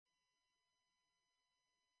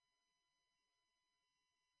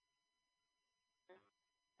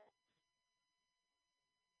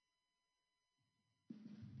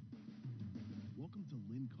to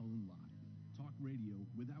Lynn Cullen Live. Talk radio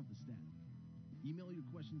without the static. Email your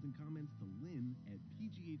questions and comments to lynn at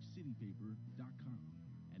pghcitypaper.com.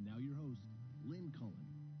 And now your host, Lynn Cullen.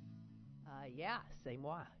 C'est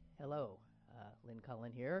moi. Hello. Lynn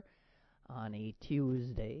Cullen here on a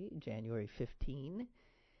Tuesday, January 15.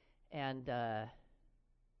 And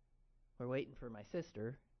we're waiting for my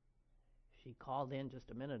sister. She called in just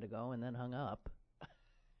a minute ago and then hung up.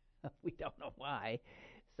 We don't know why.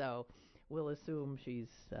 So we'll assume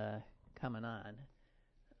she's coming on.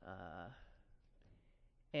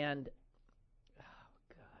 And, oh,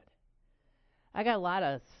 God. I got a lot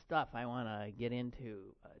of stuff I want to get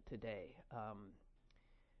into today.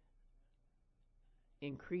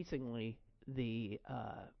 Increasingly, the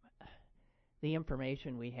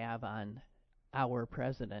information we have on our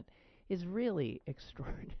president is really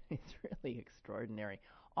extraordinary. It's really extraordinary.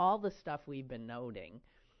 All the stuff we've been noting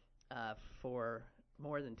for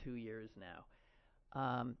more than 2 years now,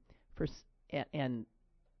 and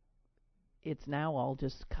it's now all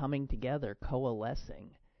just coming together, coalescing,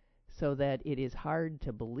 so that it is hard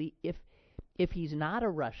to believe. If he's not a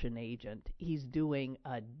Russian agent, he's doing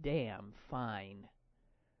a damn fine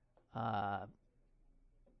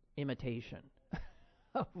imitation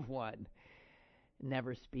of one.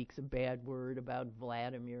 Never speaks a bad word about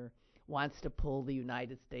Vladimir, wants to pull the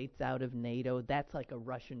United States out of NATO. That's like a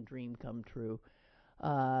Russian dream come true.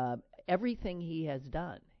 Everything he has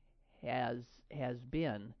done has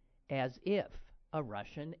been as if a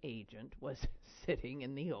Russian agent was sitting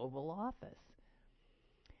in the Oval Office.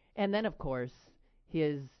 And then, of course,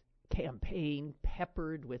 his campaign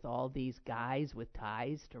peppered with all these guys with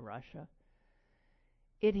ties to Russia.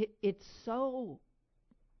 It's so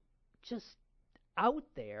just out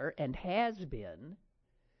there and has been.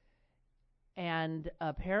 And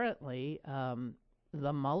apparently,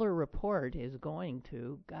 the Mueller report is going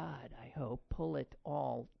to, God, I hope, pull it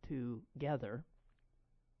all together.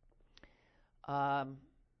 I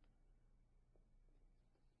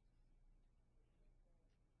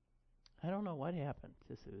don't know what happened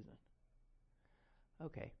to Susan.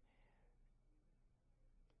 Okay.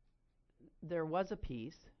 There was a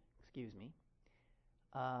piece,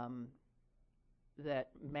 that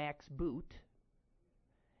Max Boot,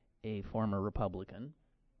 a former Republican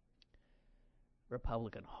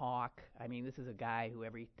hawk. I mean, this is a guy who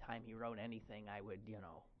every time he wrote anything, I would,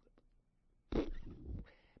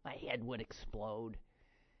 my head would explode.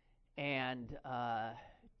 And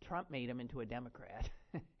Trump made him into a Democrat.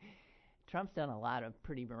 Trump's done a lot of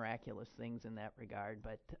pretty miraculous things in that regard,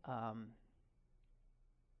 but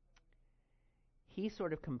he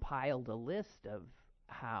sort of compiled a list of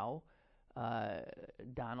how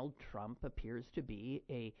Donald Trump appears to be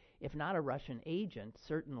if not a Russian agent,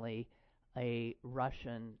 certainly a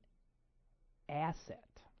Russian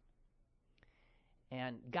asset.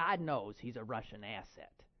 And God knows he's a Russian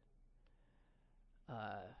asset.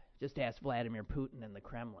 Just ask Vladimir Putin in the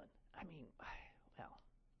Kremlin. I mean, well,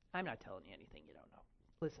 I'm not telling you anything you don't know.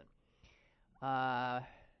 Listen,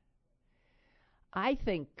 I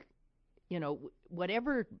think,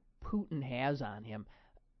 whatever Putin has on him,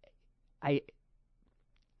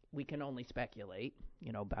 we can only speculate,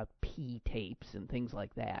 about P tapes and things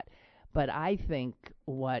like that. But I think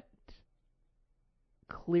what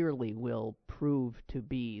clearly will prove to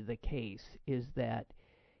be the case is that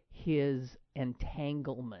his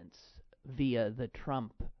entanglements via the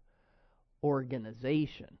Trump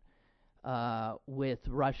organization with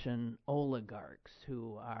Russian oligarchs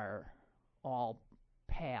who are all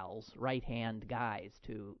pals, right-hand guys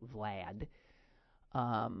to Vlad,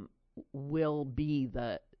 will be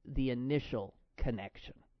the initial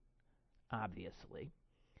connection, obviously.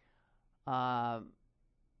 But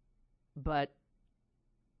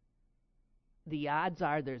the odds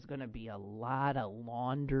are there's going to be a lot of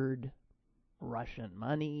laundered Russian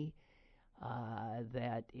money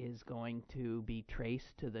that is going to be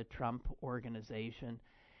traced to the Trump organization.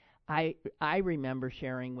 I remember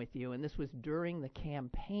sharing with you, and this was during the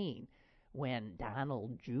campaign, when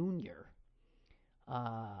Donald Jr.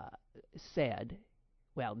 Said,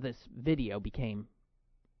 well, this video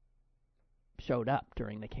showed up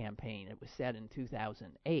during the campaign. It was said in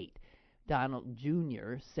 2008. Donald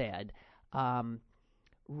Jr. said,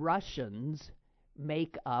 Russians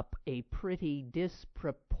make up a pretty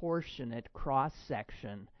disproportionate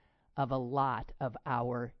cross-section of a lot of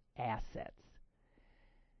our assets.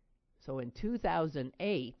 So in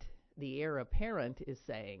 2008, the heir apparent is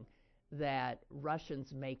saying that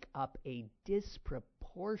Russians make up a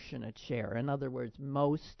disproportionate share. In other words,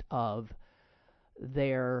 most of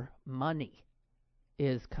their money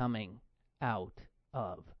is coming out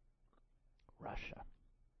of Russia.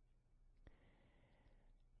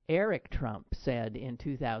 Eric Trump said in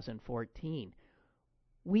 2014,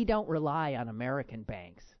 we don't rely on American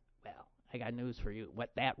banks. Well, I got news for you.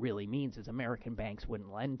 What that really means is American banks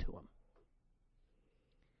wouldn't lend to them.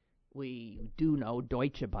 We do know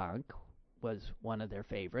Deutsche Bank was one of their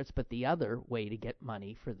favorites, but the other way to get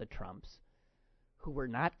money for the Trumps, who were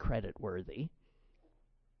not creditworthy,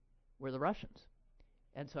 were the Russians.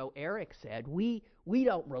 And so Eric said, we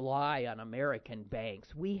don't rely on American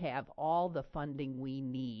banks. We have all the funding we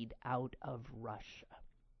need out of Russia.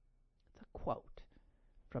 It's a quote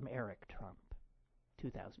from Eric Trump,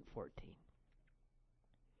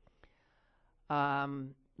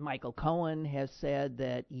 2014. Michael Cohen has said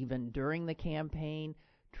that even during the campaign,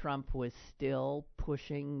 Trump was still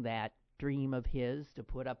pushing that dream of his to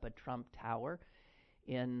put up a Trump Tower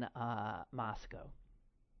in Moscow.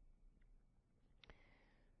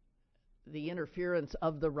 The interference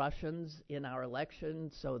of the Russians in our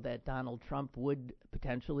election so that Donald Trump would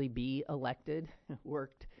potentially be elected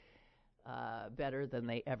worked better than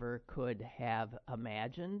they ever could have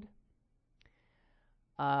imagined.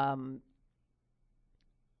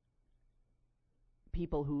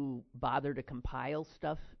 People who bother to compile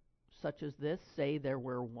stuff such as this say there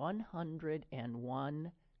were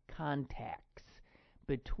 101 contacts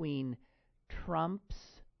between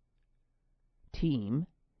Trump's team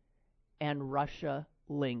and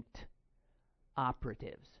Russia-linked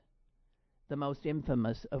operatives. The most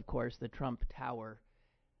infamous, of course, the Trump Tower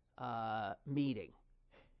meeting,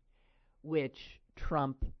 which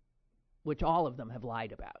all of them have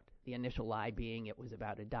lied about. The initial lie being it was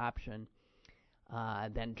about adoption.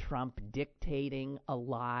 Then Trump dictating a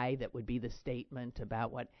lie that would be the statement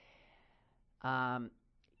about what. And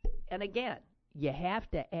again, you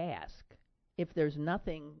have to ask, if there's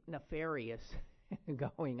nothing nefarious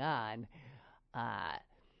going on,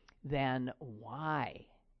 then why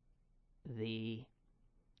the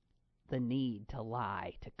need to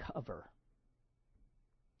lie, to cover?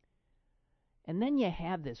 And then you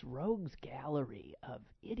have this rogues gallery of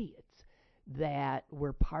idiots that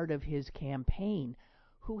were part of his campaign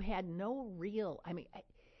who had no real,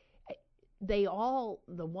 they all,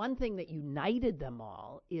 the one thing that united them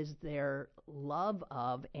all is their love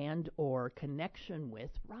of and or connection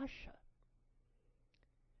with Russia.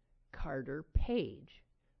 Carter Page,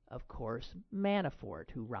 of course, Manafort,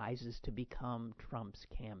 who rises to become Trump's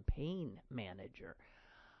campaign manager,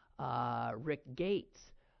 Rick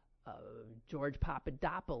Gates, George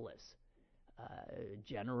Papadopoulos,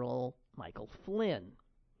 General Michael Flynn,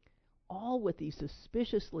 all with these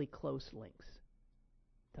suspiciously close links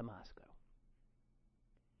to Moscow.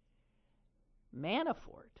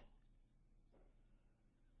 Manafort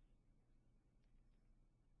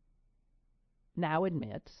now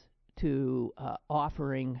admits to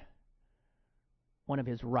offering one of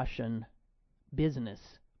his Russian business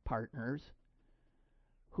partners,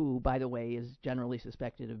 who, by the way, is generally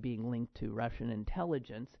suspected of being linked to Russian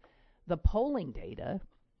intelligence, the polling data,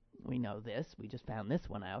 we know this, we just found this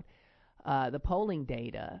one out, the polling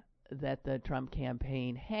data that the Trump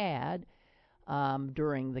campaign had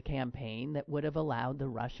during the campaign that would have allowed the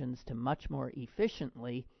Russians to much more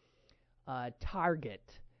efficiently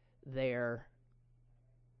target their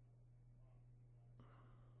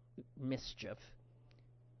mischief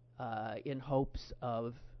in hopes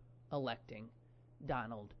of electing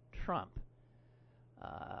Donald Trump.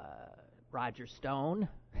 Roger Stone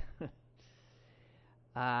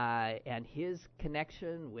and his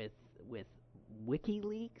connection with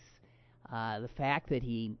WikiLeaks, the fact that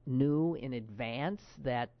he knew in advance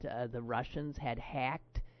that the Russians had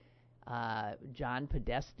hacked John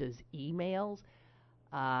Podesta's emails,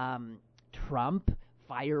 Trump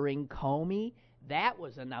firing Comey, that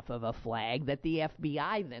was enough of a flag that the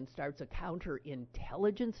FBI then starts a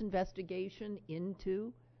counterintelligence investigation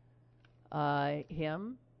into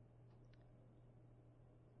him.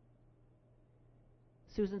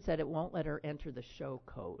 Susan said it won't let her enter the show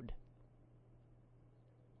code.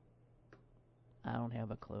 I don't have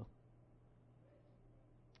a clue.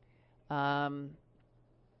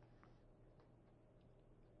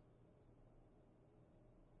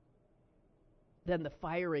 Then the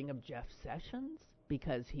firing of Jeff Sessions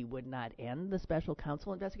because he would not end the special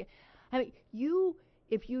counsel investigation.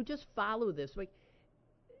 If you just follow this,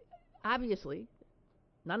 obviously,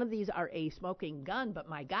 none of these are a smoking gun, but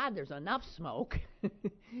my God, there's enough smoke.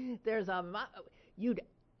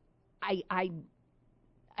 I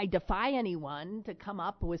defy anyone to come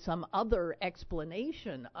up with some other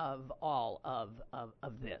explanation of all of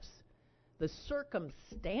this. The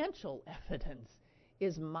circumstantial evidence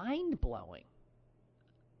is mind-blowing.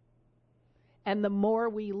 And the more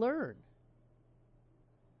we learn,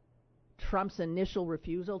 Trump's initial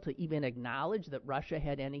refusal to even acknowledge that Russia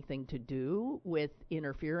had anything to do with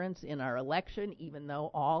interference in our election, even though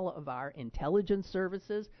all of our intelligence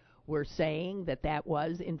services were saying that that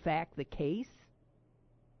was, in fact, the case.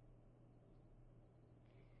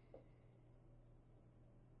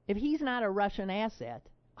 If he's not a Russian asset,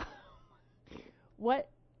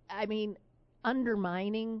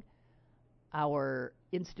 undermining our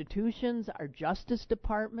institutions, our Justice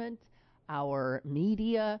Department, our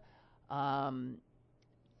media,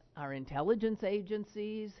 our intelligence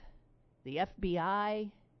agencies, the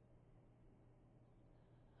FBI.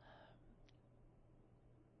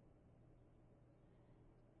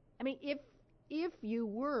 If you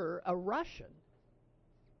were a Russian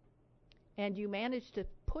and you managed to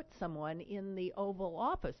put someone in the Oval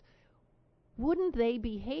Office, wouldn't they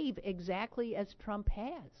behave exactly as Trump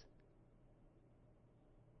has?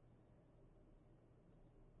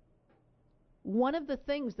 One of the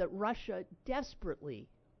things that Russia desperately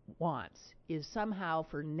wants is somehow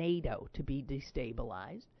for NATO to be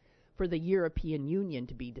destabilized, for the European Union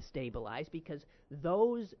to be destabilized, because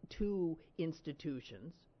those two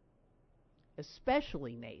institutions,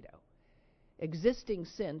 especially NATO, existing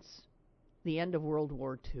since the end of World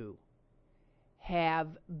War II,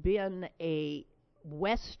 have been a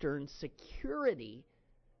Western security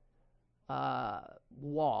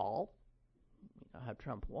wall, you know how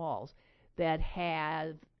Trump walls, that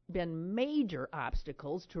have been major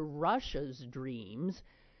obstacles to Russia's dreams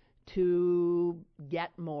to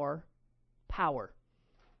get more power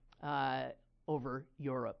over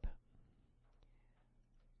Europe.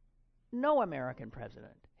 No American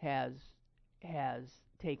president has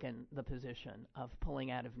taken the position of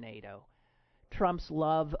pulling out of NATO. Trump's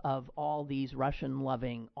love of all these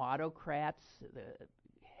Russian-loving autocrats, the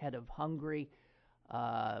head of Hungary.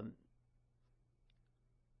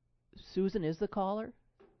 Susan is the caller?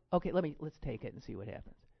 Okay, let's take it and see what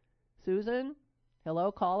happens. Susan?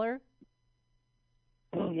 Hello, caller?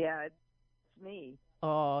 Yeah, it's me.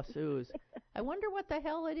 Oh, Suze. I wonder what the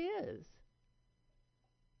hell it is.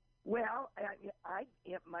 Well,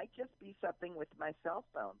 it might just be something with my cell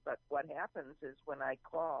phone, but what happens is when I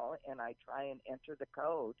call and I try and enter the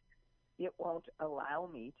code, it won't allow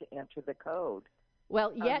me to enter the code.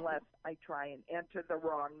 Well, unless I try and enter the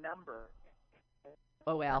wrong number.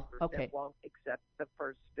 Oh, well, okay. It won't accept the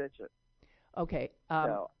first digit. Okay.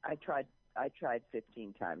 So I tried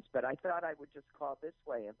 15 times, but I thought I would just call this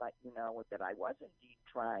way and let you know that I was indeed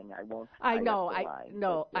trying. I won't. I know.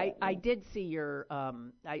 I did see your.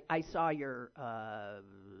 I saw your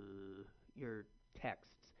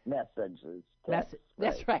texts. Messages. That's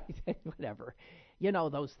right. Whatever. You know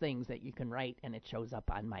those things that you can write and it shows up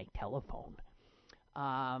on my telephone.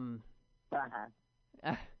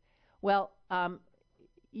 Well,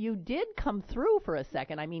 you did come through for a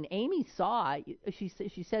second. I mean, Amy saw.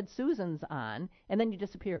 She said Susan's on, and then you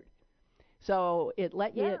disappeared. So it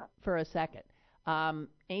let you for a second.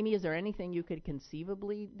 Amy, is there anything you could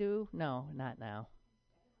conceivably do? No, not now.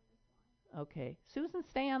 Okay, Susan,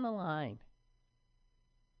 stay on the line.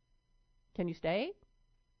 Can you stay?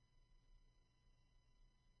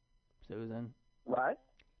 Susan. What?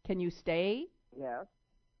 Can you stay? Yeah.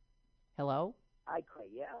 Hello? I could,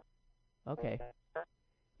 yeah. Okay.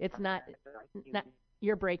 It's not,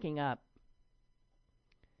 you're breaking up.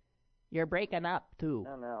 You're breaking up, too.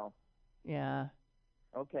 Oh, no. Yeah.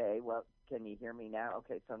 Okay, well, can you hear me now?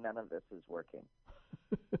 Okay, so none of this is working.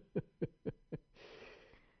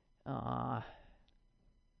 Well,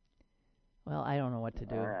 I don't know what to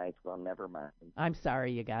do. All right, well, never mind. I'm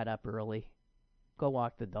sorry you got up early. Go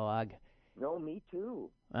walk the dog. No, me too.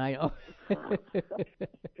 I know. Goodbye.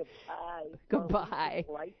 Goodbye.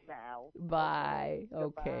 Right now. Bye.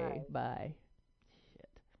 Okay. Goodbye. Bye. Shit.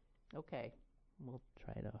 Okay. We'll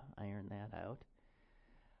try to iron that out.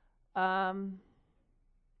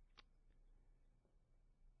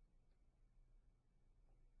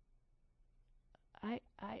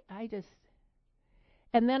 I just,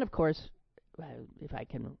 and then of course, if I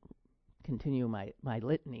can continue my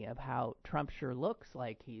litany of how Trump sure looks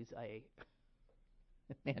like he's a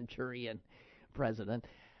Manchurian president.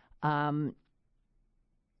 As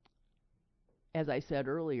I said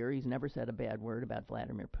earlier, he's never said a bad word about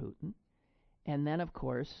Vladimir Putin. And then, of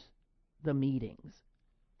course, the meetings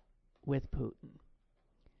with Putin.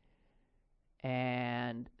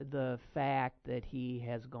 And the fact that he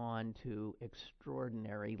has gone to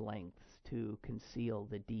extraordinary lengths to conceal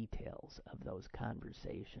the details of those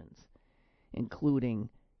conversations, including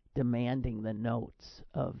demanding the notes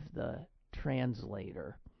of the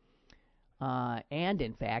translator, and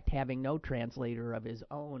in fact having no translator of his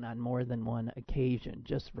own on more than one occasion,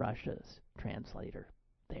 just Russia's translator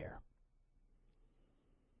there.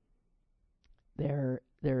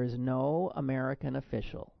 There is no American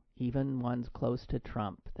official, even ones close to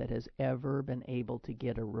Trump, that has ever been able to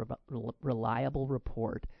get a reliable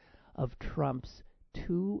report of Trump's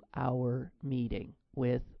 2-hour meeting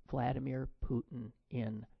with Vladimir Putin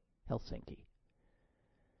in Helsinki.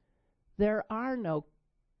 There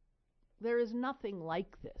is nothing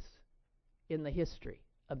like this in the history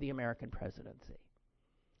of the American presidency,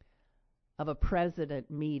 of a president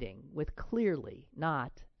meeting with clearly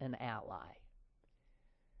not an ally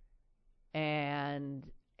and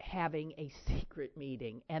having a secret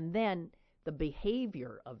meeting, and then the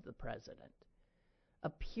behavior of the president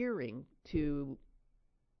appearing to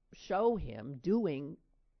show him doing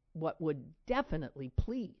what would definitely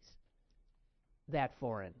please that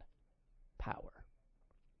foreign power,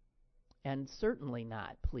 and certainly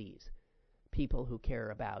not please people who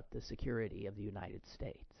care about the security of the United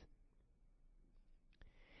States.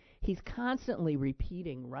 He's constantly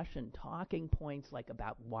repeating Russian talking points, like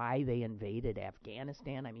about why they invaded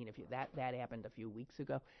Afghanistan. I mean, that happened a few weeks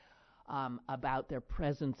ago, about their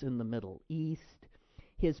presence in the Middle East.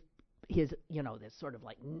 His this sort of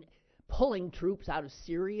like pulling troops out of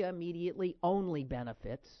Syria immediately only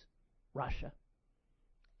benefits Russia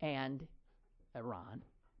and Iran.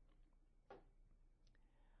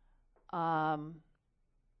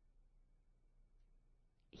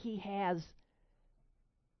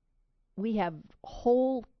 We have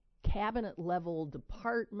whole cabinet level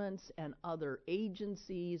departments and other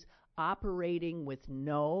agencies operating with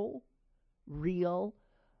no real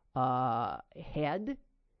head.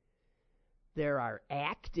 There are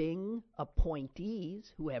acting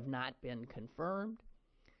appointees who have not been confirmed.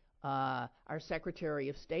 Our Secretary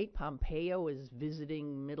of State, Pompeo, is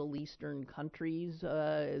visiting Middle Eastern countries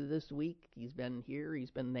this week. He's been here,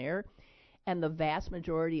 he's been there. And the vast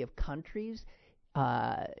majority of countries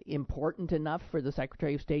important enough for the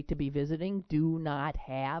Secretary of State to be visiting do not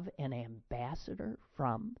have an ambassador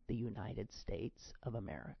from the United States of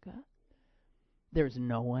America. There's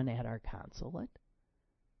no one at our consulate.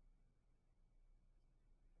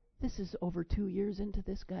 This is over 2 years into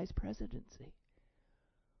this guy's presidency.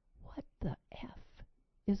 What the F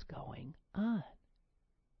is going on?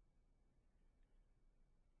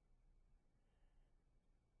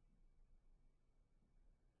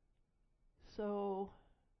 So,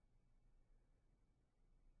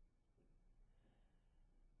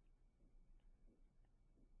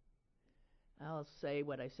 I'll say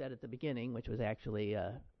what I said at the beginning, which was actually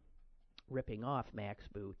ripping off Max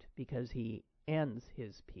Boot, because he ends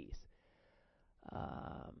his piece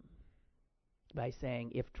by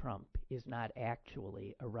saying if Trump is not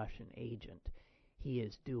actually a Russian agent, he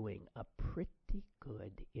is doing a pretty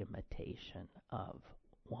good imitation of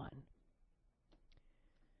one.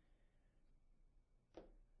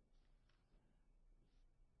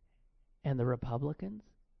 And the Republicans?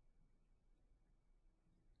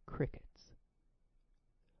 Crickets.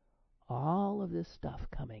 All of this stuff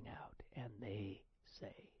coming out, and they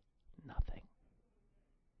say nothing.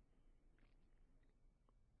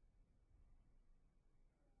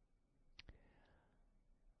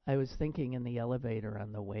 I was thinking in the elevator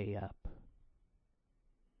on the way up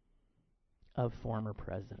of former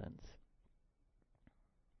presidents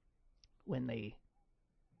when they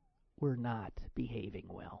were not behaving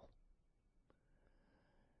well.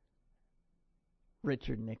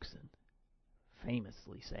 Richard Nixon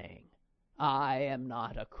famously saying, "I am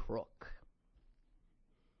not a crook."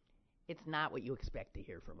 It's not what you expect to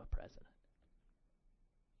hear from a president.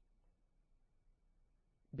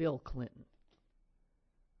 Bill Clinton,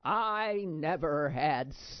 "I never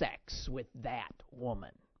had sex with that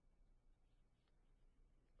woman."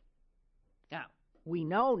 Now, we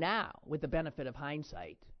know now, with the benefit of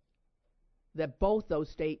hindsight, that both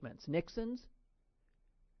those statements, Nixon's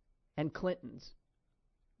and Clinton's,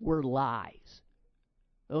 were lies.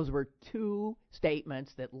 Those were two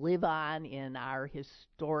statements that live on in our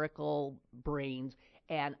historical brains,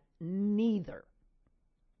 and neither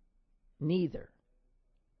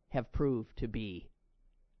have proved to be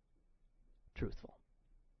truthful.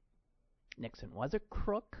 Nixon was a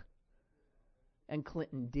crook, and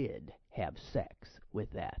Clinton did have sex with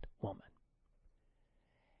that woman.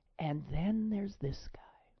 And then there's this guy,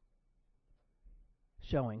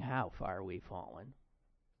 showing how far we've fallen,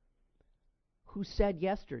 who said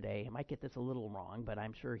yesterday, I might get this a little wrong, but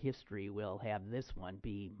I'm sure history will have this one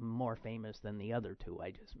be more famous than the other two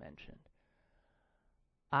I just mentioned.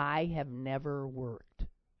 "I have never worked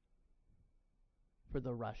for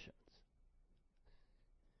the Russians."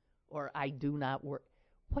 Or, "I do not work."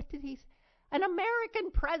 What did he say? An American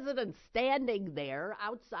president standing there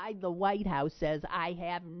outside the White House says, "I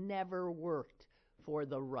have never worked for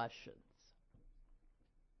the Russians."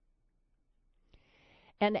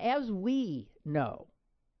 And as we know,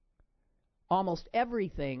 almost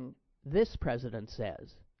everything this president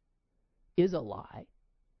says is a lie,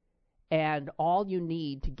 and all you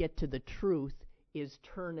need to get to the truth is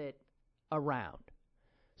turn it around.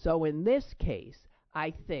 So in this case,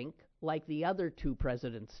 I think, like the other two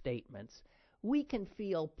presidents' statements, we can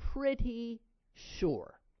feel pretty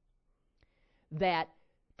sure that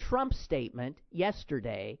Trump's statement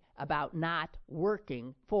yesterday about not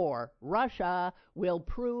working for Russia will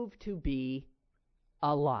prove to be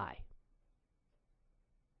a lie.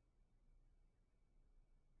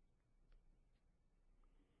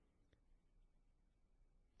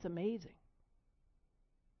 It's amazing.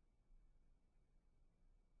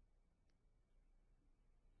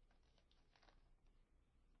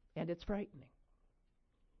 And it's frightening,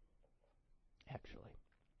 actually.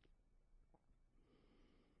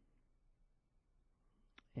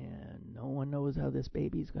 And no one knows how this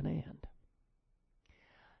baby's going to end.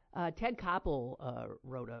 Ted Koppel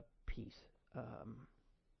wrote a piece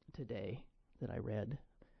today that I read.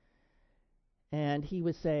 And he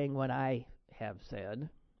was saying what I have said,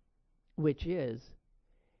 which is,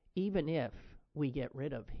 even if we get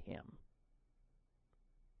rid of him,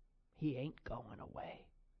 he ain't going away.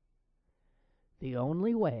 The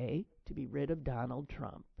only way to be rid of Donald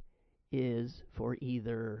Trump is for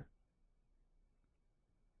either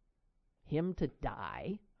him to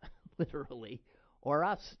die, literally, or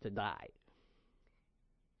us to die.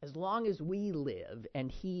 As long as we live and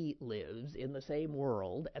he lives in the same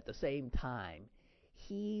world at the same time,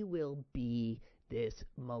 he will be this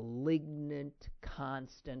malignant,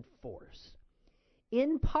 constant force.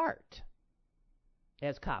 In part,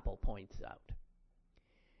 as Koppel points out,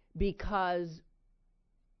 because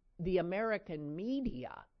the American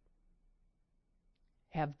media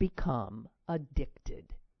have become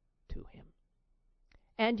addicted to him.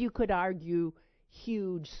 And you could argue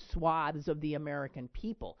huge swaths of the American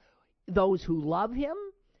people, those who love him,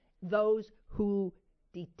 those who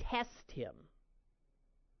detest him,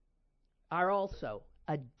 are also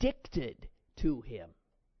addicted to him.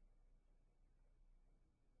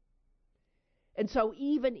 And so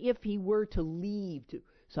even if he were to leave, to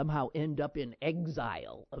somehow end up in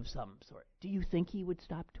exile of some sort, do you think he would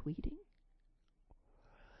stop tweeting?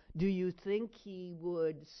 Do you think he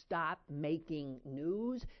would stop making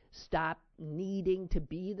news, stop needing to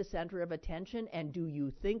be the center of attention? And do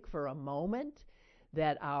you think for a moment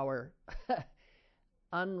that our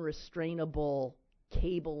unrestrainable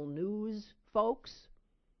cable news folks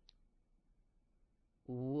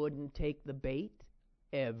wouldn't take the bait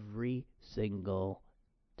every single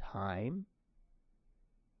time?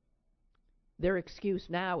 Their excuse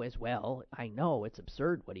now is, well, I know it's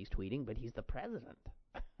absurd what he's tweeting, but he's the president.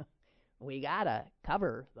 We gotta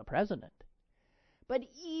cover the president. But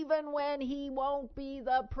even when he won't be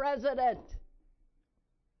the president,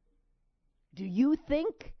 do you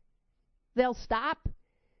think they'll stop?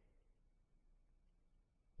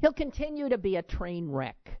 He'll continue to be a train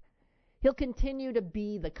wreck. He'll continue to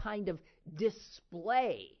be the kind of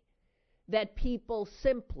display that people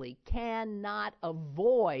simply cannot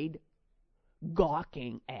avoid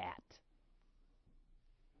gawking at.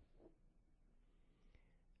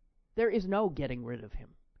 There is no getting rid of him.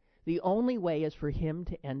 The only way is for him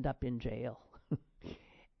to end up in jail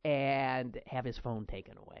and have his phone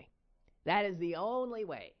taken away. That is the only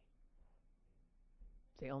way.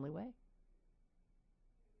 It's the only way.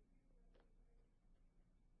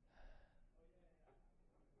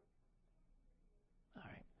 All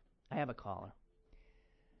right. I have a caller.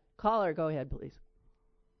 Caller, go ahead, please.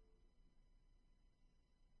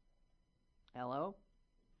 Hello?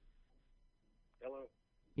 Hello?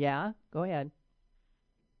 Yeah, go ahead.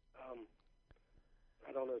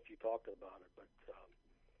 I don't know if you talked about it, but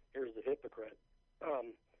here's the hypocrite.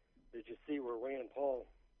 Did you see where Rand Paul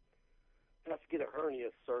has to get a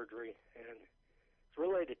hernia surgery, and it's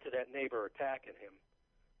related to that neighbor attacking him,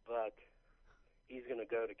 but he's going to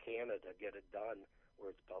go to Canada to get it done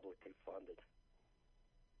where it's publicly funded.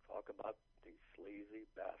 Talk about these sleazy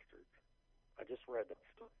bastards. I just read that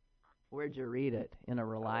stuff. Where'd you read it? In a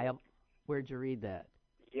reliable... Where'd you read that?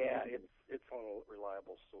 Yeah, it's on a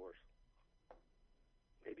reliable source.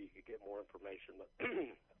 Maybe you could get more information. But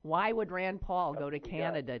why would Rand Paul go to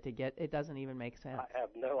Canada to get... It doesn't even make sense. I have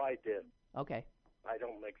no idea. Okay. I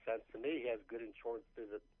don't make sense to me. He has good insurance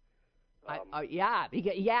visit.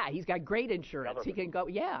 He's got great insurance. Government. He can go...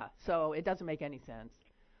 Yeah, so it doesn't make any sense.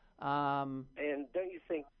 And don't you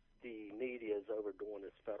think the media is overdoing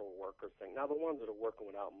this federal workers thing? Now, the ones that are working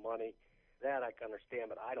without money, that I can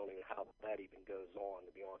understand, but I don't even know how that even goes on,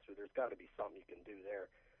 to be honest with you. There's got to be something you can do there.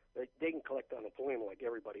 They can collect unemployment like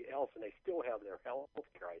everybody else, and they still have their health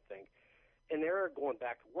care, I think. And they're going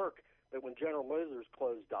back to work. But when General Motors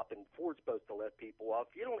closed up and Ford's supposed to let people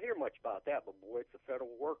off, you don't hear much about that. But boy, it's a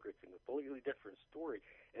federal worker. It's a completely different story.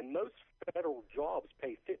 And most federal jobs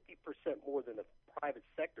pay 50% more than a private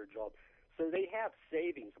sector job. So they have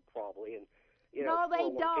savings probably, and no, they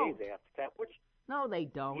 401ks don't. they have to tap, which no, they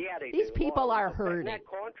don't. yeah, they These do. people are hurting. That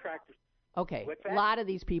contractors. Okay, a lot of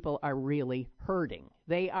these people are really hurting.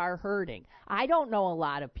 They are hurting. I don't know a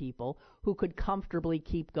lot of people who could comfortably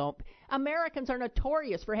keep going. Americans are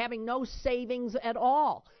notorious for having no savings at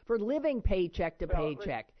all, for living paycheck to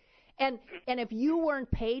paycheck. And if you weren't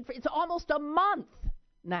paid for, it's almost a month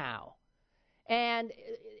now. And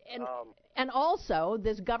also,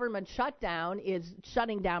 this government shutdown is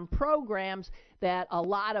shutting down programs that a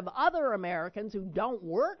lot of other Americans who don't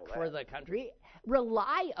work for the country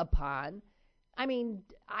rely upon. I mean,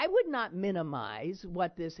 I would not minimize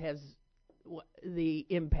what this has, the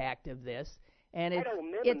impact of this. And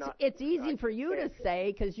it's easy for you to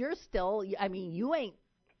say because you're still, I mean, you ain't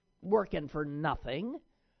working for nothing.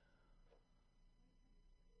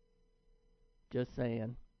 Just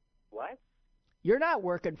saying. What? You're not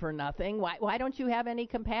working for nothing. Why don't you have any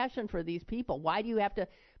compassion for these people? Why do you have to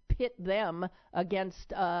pit them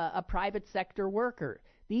against a private sector worker?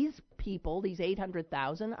 These people, these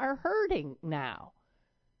 800,000, are hurting now.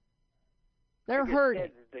 They're hurting.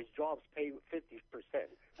 These jobs pay 50%.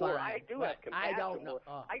 Fine, I do have compassion. I don't know.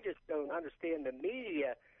 I just don't understand the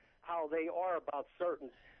media, how they are about certain.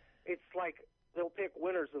 It's like they'll pick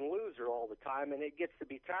winners and losers all the time, and it gets to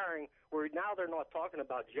be tiring. Where now they're not talking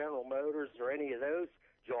about General Motors or any of those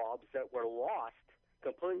jobs that were lost,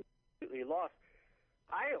 completely lost.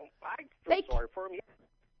 I feel sorry for them.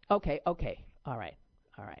 Okay, all right.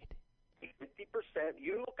 50%.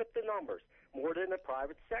 You look at the numbers, more than the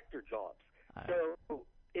private sector jobs. So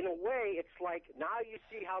in a way, it's like now you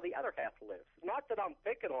see how the other half lives. Not that I'm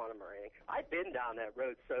picking on them or anything. I've been down that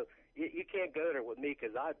road, so you can't go there with me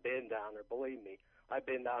because I've been down there. Believe me, I've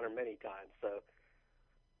been down there many times. So,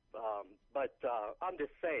 but I'm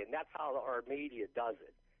just saying that's how our media does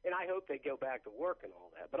it, and I hope they go back to work and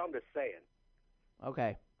all that. But I'm just saying.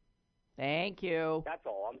 Okay. Thank you. That's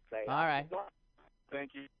all I'm saying. All right.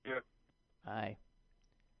 Thank you. Bye.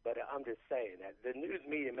 But I'm just saying that the news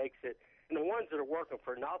media makes it, and the ones that are working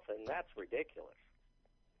for nothing, that's ridiculous.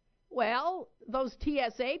 Well, those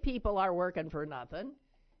TSA people are working for nothing,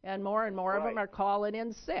 and more of them are calling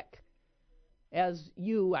in sick, as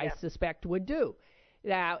you, I suspect, would do.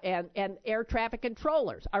 Now, and air traffic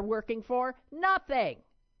controllers are working for nothing.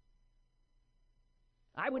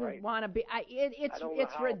 I wouldn't want to be. It's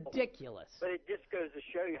ridiculous. But it just goes to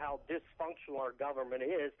show you how dysfunctional our government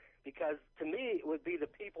is. Because to me, it would be the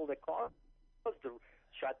people that caused the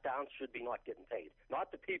shutdown should be not getting paid,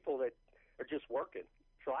 not the people that are just working.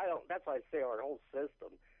 So that's why I say our whole system,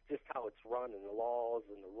 just how it's run and the laws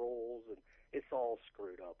and the rules, and it's all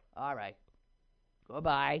screwed up. All right.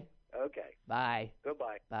 Goodbye. Okay. Bye.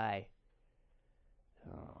 Goodbye. Bye.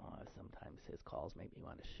 Oh, sometimes his calls make me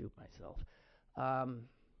want to shoot myself.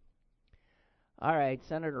 All right,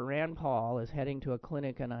 Senator Rand Paul is heading to a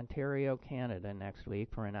clinic in Ontario, Canada next week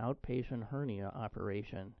for an outpatient hernia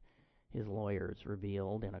operation, his lawyers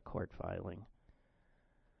revealed in a court filing.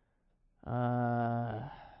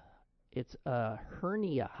 It's a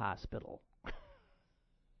hernia hospital.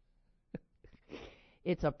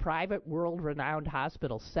 It's a private, world-renowned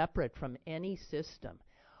hospital separate from any system.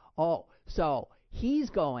 Oh, so he's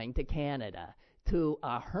going to Canada to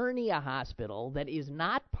a hernia hospital that is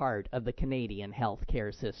not part of the Canadian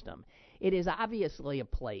healthcare system. It is obviously a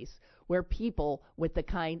place where people with the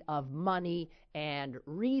kind of money and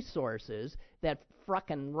resources that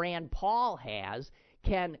frickin' Rand Paul has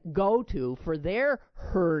can go to for their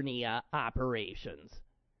hernia operations.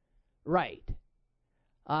 Right.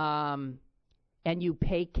 And you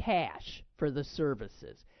pay cash for the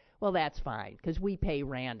services. Well, that's fine, because we pay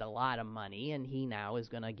Rand a lot of money, and he now is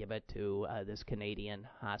going to give it to this Canadian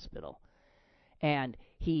hospital. And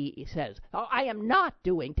he says, oh, I am not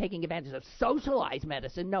taking advantage of socialized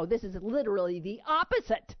medicine. No, this is literally the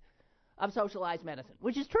opposite of socialized medicine,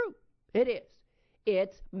 which is true. It is.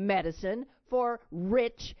 It's medicine for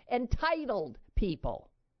rich, entitled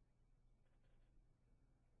people.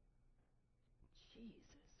 Jesus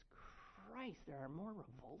Christ, there are more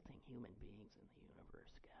revolting human beings in the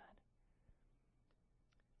universe,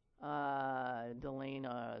 God.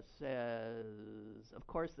 Delana says, of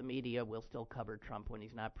course the media will still cover Trump when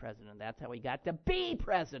he's not president. That's how he got to be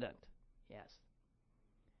president. Yes.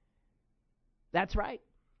 That's right.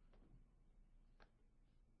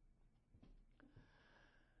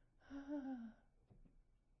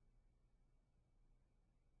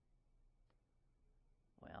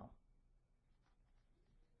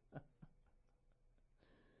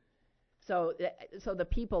 So the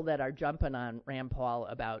people that are jumping on Rand Paul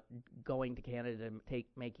about going to Canada to take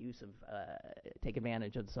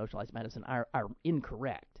advantage of the socialized medicine are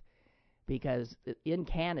incorrect, because in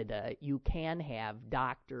Canada you can have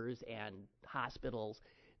doctors and hospitals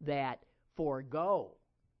that forego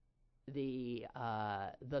the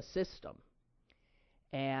system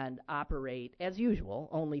and operate as usual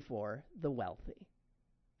only for the wealthy.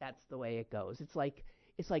 That's the way it goes. It's like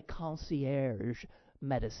concierge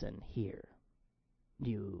medicine here.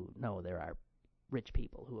 You know, there are rich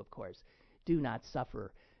people who, of course, do not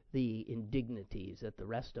suffer the indignities that the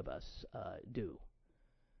rest of us do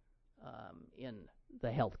in the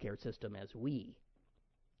healthcare system as we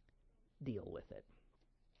deal with it.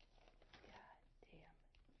 God damn.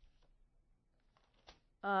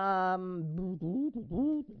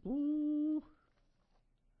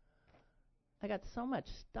 I got so much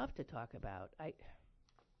stuff to talk about. I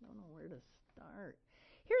don't know where to start.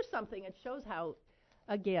 Here's something. It shows how,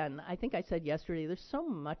 again, I think I said yesterday, there's so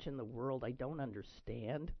much in the world I don't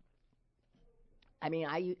understand. I mean,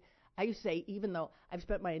 I used to say, even though I've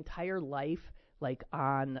spent my entire life like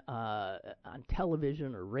on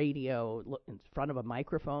television or radio in front of a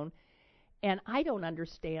microphone, and I don't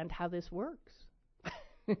understand how this works.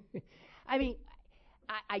 I mean,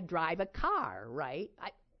 I drive a car, right?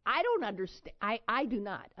 I don't understand. I do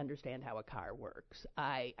not understand how a car works.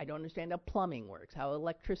 I don't understand how plumbing works, how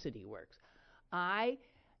electricity works. I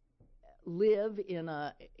live in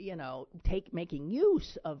making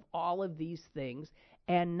use of all of these things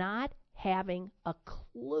and not having a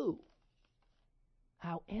clue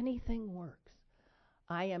how anything works.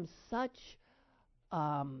 I am such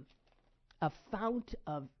a fount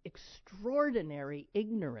of extraordinary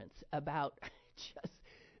ignorance about just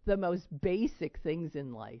the most basic things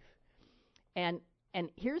in life. And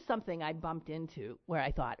here's something I bumped into where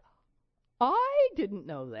I thought, I didn't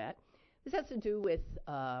know that. This has to do with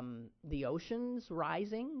the oceans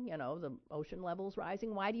rising, the ocean levels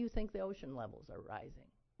rising. Why do you think the ocean levels are rising?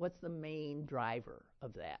 What's the main driver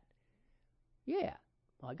of that? Yeah,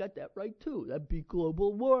 I got that right too. That'd be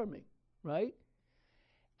global warming, right?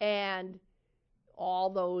 And all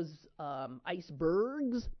those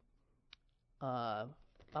icebergs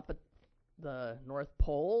up at the North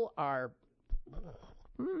Pole are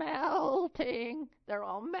melting. They're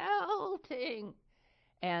all melting.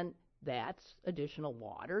 And that's additional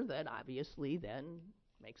water that obviously then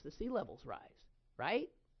makes the sea levels rise, right?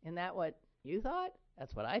 Isn't that what you thought?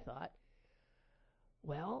 That's what I thought.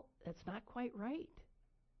 Well, that's not quite right.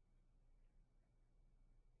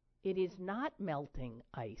 It is not melting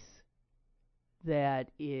ice that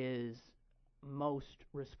is most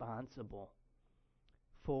responsible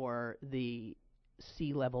for the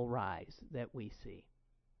sea level rise that we see.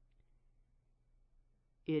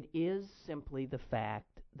 It is simply the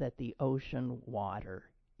fact that the ocean water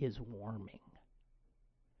is warming.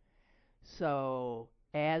 So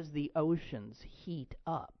as the oceans heat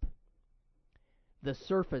up, the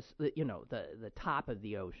surface, the top of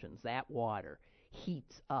the oceans, that water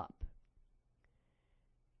heats up.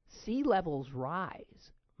 Sea levels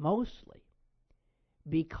rise mostly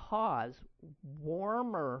because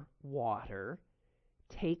warmer water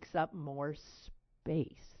takes up more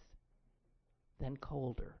space than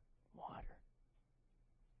colder water.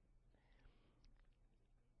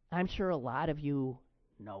 I'm sure a lot of you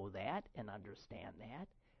know that and understand that,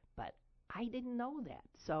 but I didn't know that.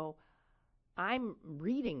 So I'm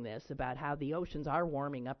reading this about how the oceans are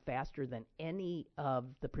warming up faster than any of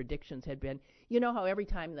the predictions had been. You know how every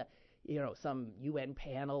time some UN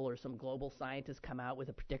panel or some global scientists come out with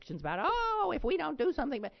the predictions about, if we don't do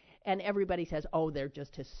something, and everybody says, they're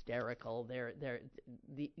just hysterical. They're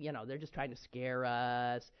just trying to scare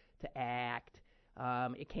us to act.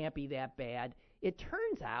 It can't be that bad. It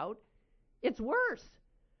turns out it's worse.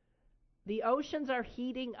 The oceans are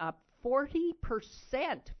heating up 40%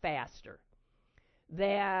 faster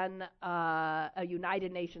than a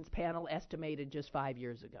United Nations panel estimated just 5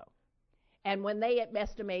 years ago. And when they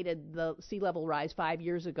estimated the sea level rise 5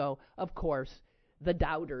 years ago, of course, the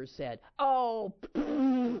doubters said,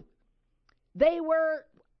 they were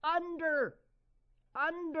under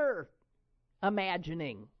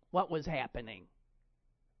imagining what was happening.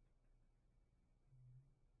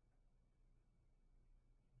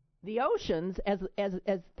 The oceans, as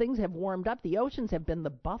things have warmed up, the oceans have been the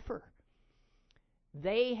buffer.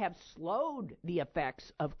 They have slowed the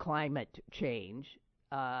effects of climate change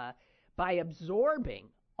by absorbing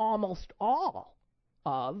almost all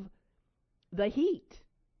of the heat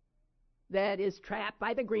that is trapped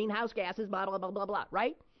by the greenhouse gases, blah, blah, blah, blah, blah,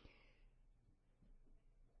 right?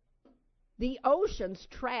 The oceans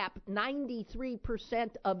trap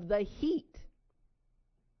 93% of the heat.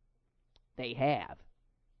 They have.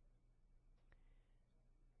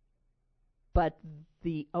 But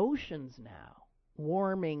the oceans now,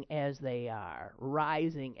 warming as they are,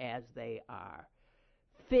 rising as they are,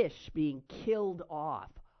 fish being killed off,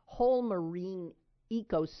 whole marine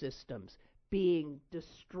ecosystems being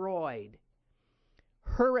destroyed,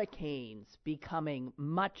 hurricanes becoming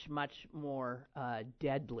much, much more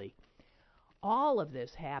deadly. All of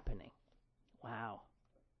this happening. Wow.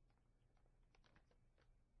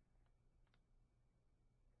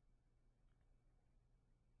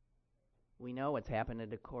 We know what's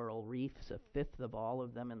happened to coral reefs. A fifth of all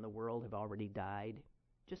of them in the world have already died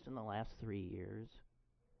just in the last 3 years.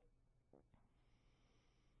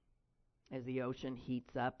 As the ocean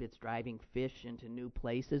heats up, it's driving fish into new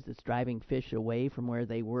places. It's driving fish away from where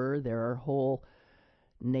they were. There are whole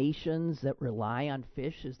nations that rely on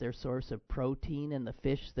fish as their source of protein, and the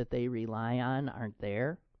fish that they rely on aren't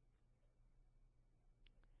there.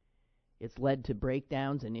 It's led to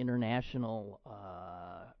breakdowns in international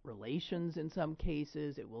relations in some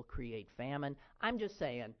cases. It will create famine. I'm just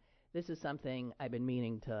saying, this is something I've been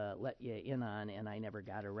meaning to let you in on, and I never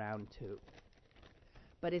got around to.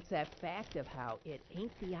 But it's that fact of how it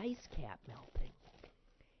ain't the ice cap melting.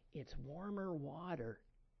 It's warmer water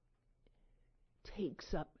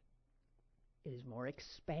takes up, is more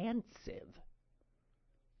expansive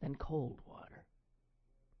than cold water.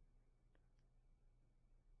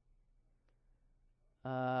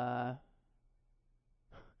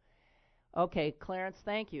 Okay, Clarence,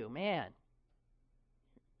 thank you. Man,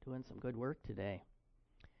 doing some good work today.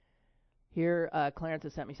 Here, Clarence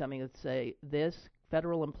has sent me something that say this: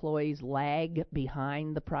 federal employees lag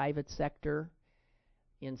behind the private sector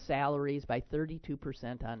in salaries by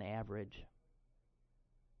 32% on average.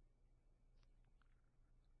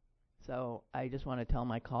 So I just want to tell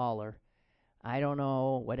my caller, I don't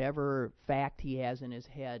know, whatever fact he has in his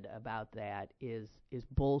head about that is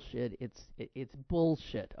bullshit. It's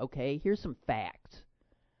bullshit, okay? Here's some facts.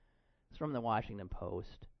 It's from the Washington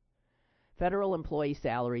Post. Federal employee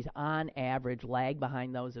salaries, on average, lag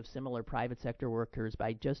behind those of similar private sector workers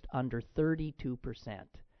by just under 32%.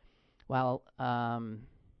 While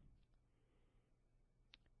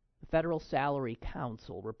the Federal Salary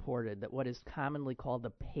Council reported that what is commonly called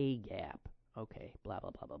the pay gap, okay, blah,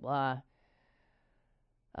 blah, blah, blah,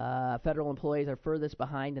 blah. Federal employees are furthest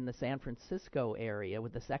behind in the San Francisco area,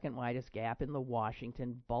 with the second widest gap in the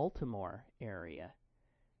Washington-Baltimore area.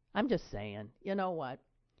 I'm just saying, you know what?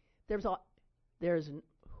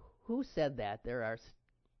 Who said that? There are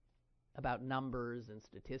about numbers and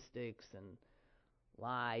statistics and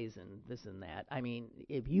lies and this and that. I mean,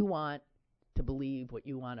 if you want to believe what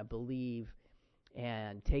you want to believe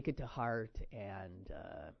and take it to heart and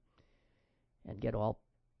get all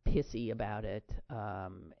pissy about it.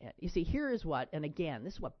 You see, here is what, and again,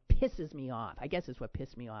 this is what pisses me off. I guess it's what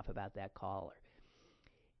pissed me off about that caller.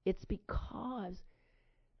 It's because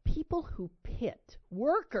people who pit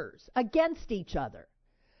workers against each other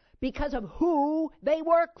because of who they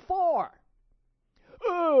work for.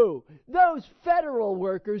 Oh, those federal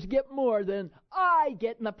workers get more than I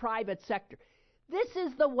get in the private sector. This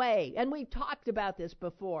is the way, and we've talked about this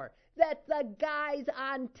before, that the guys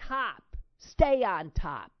on top stay on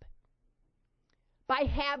top by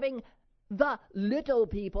having the little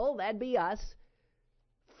people, that'd be us,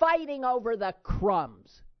 fighting over the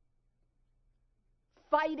crumbs,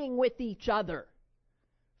 fighting with each other,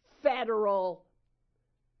 federal,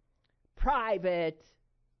 private,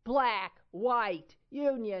 black, white,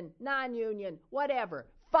 union, non-union, whatever,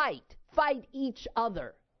 fight each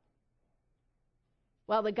other.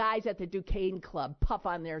 While the guys at the Duquesne Club puff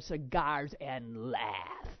on their cigars and laugh.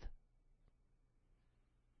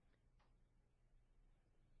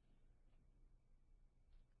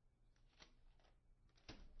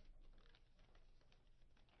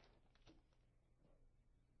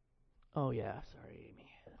 Oh, yeah, sorry,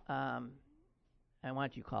 Amy. I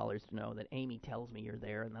want you callers to know that Amy tells me you're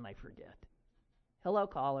there, and then I forget. Hello,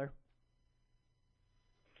 caller.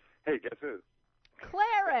 Hey, guess who?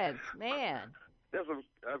 Clarence, man. Yes,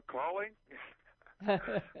 I'm calling.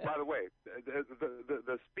 By the way,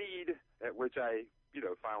 the speed at which I,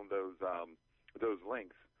 found those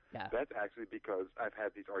links. Yeah. That's actually because I've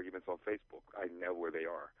had these arguments on Facebook. I know where they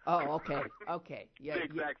are. Oh, okay, okay. Yeah, the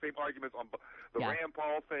exact same arguments on the Rand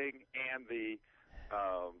Paul thing and the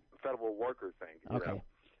federal worker thing. You know?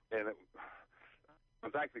 And I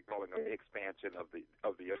was actually calling it the expansion of the.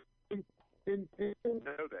 You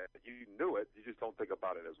know that you knew it. You just don't think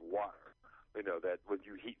about it as water. You know that when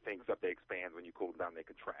you heat things up, they expand. When you cool them down, they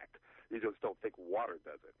contract. You just don't think water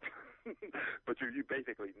does it. But you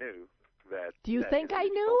basically knew that. Do you think I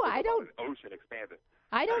knew? I don't. Ocean expanded.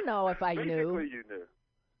 I don't know if I knew. Basically, you knew.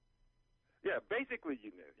 Yeah, basically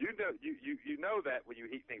you knew. You know that when you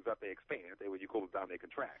heat things up, they expand. When you cool them down, they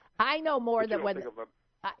contract. I know more than when.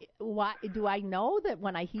 Why do I know that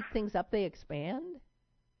when I heat things up, they expand?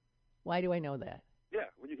 Why do I know that? Yeah,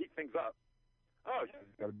 when you heat things up. Oh, you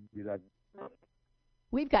got to do that.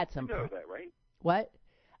 We've got some. You know that, right? What?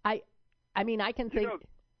 I mean, I can think.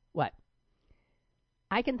 What?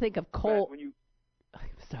 I can think of coal. When you. I'm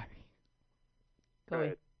sorry. Go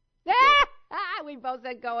ahead. We both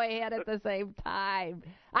said go ahead at the same time.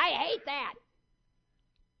 I hate that.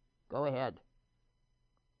 Go ahead.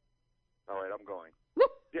 All right, I'm going.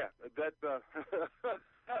 Yeah, that's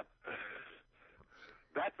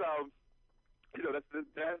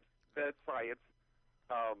that's science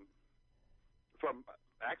from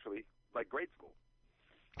actually like grade school.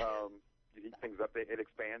 You heat things up, it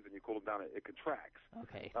expands, and you cool them down, it contracts.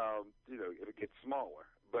 Okay. It gets smaller.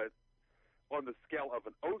 But on the scale of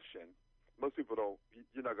an ocean, most people don't.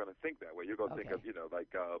 You're not going to think that way. You're going to think of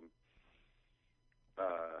like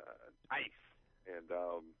ice and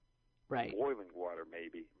boiling water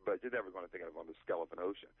maybe, but you're never going to think of it on the scale of an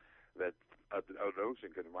ocean. That an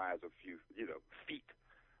ocean can rise a few feet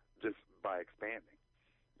just by expanding.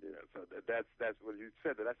 So that's when you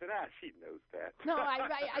said that. I said, she knows that. No,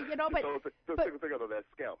 but so think of that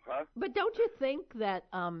scale, huh? But don't you think that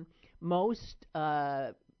most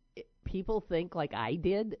people think, like I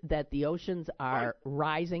did, that the oceans are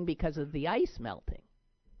rising because of the ice melting?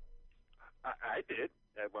 I did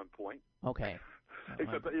at one point. Okay.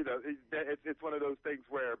 Except it's one of those things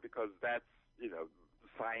where because that's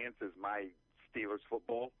science is my Steelers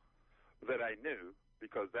football that I knew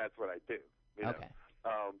because that's what I do. Okay.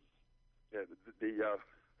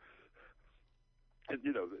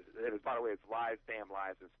 And by the way, it's lies, damn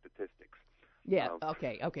lies, and statistics. Yeah.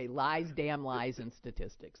 Okay. Lies, damn lies, and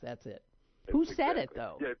statistics. That's it. Who said it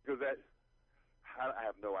though? Yeah, because I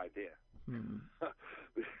have no idea.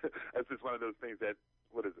 It's just one of those things that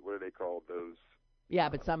what are they called? Those. Yeah,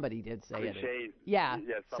 but somebody did say cliches. it. Yeah.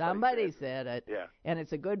 Somebody said it. Yeah. And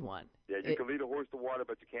it's a good one. Yeah, you can lead a horse to water,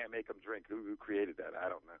 but you can't make him drink. Who created that? I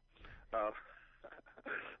don't know.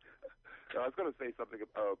 I was going to say something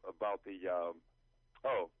about the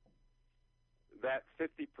that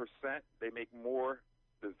 50%. They make more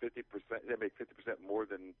than 50%. They make 50% more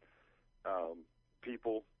than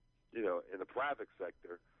people, in the private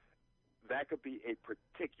sector. That could be a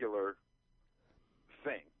particular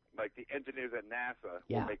thing. Like the engineers at NASA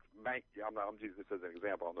will make. I'm using this as an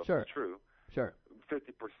example. I don't know if it's true. Sure.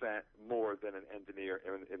 50% more than an engineer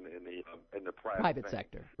in the private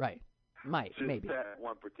sector. Right. Maybe that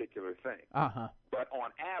one particular thing. But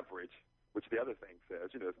on average, which the other thing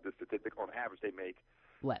says, the statistic on average they make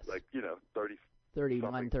less. Like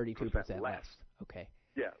 31, 32% less. Okay.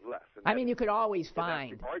 Yeah, less. I mean, you could always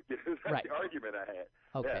find. That's the argument I had.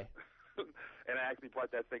 Okay. Yeah. And I actually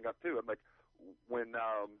brought that thing up too. I'm like, when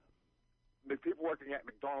the people working at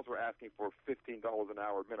McDonald's were asking for $15 an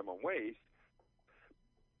hour minimum wage.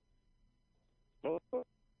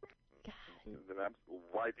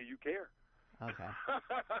 Why do you care? Okay.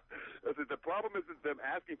 The problem isn't them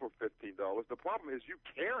asking for $15. The problem is you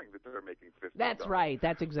caring that they're making $15. That's right.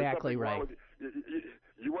 That's exactly right.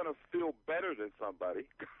 You want to feel better than somebody.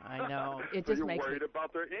 I know. It so just you're makes worried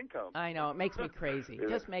about their income. I know. It makes me crazy. It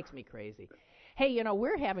just makes me crazy. Hey,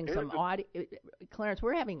 we're having some audio. Clarence,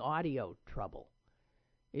 we're having audio trouble.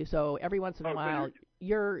 So every once in a while,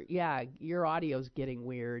 your audio's getting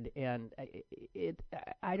weird, and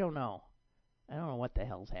I don't know. I don't know what the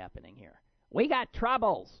hell's happening here. We got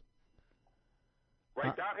troubles.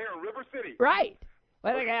 Right down here in River City. Right.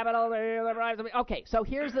 The capital. Okay, so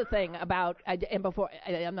here's the thing about, and before,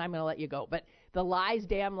 I'm going to let you go, but the lies,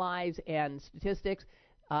 damn lies, and statistics,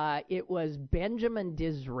 it was Benjamin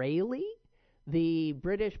Disraeli, the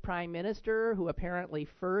British Prime Minister, who apparently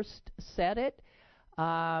first said it,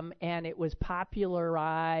 and it was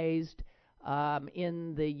popularized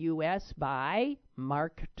in the U.S. by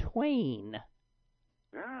Mark Twain.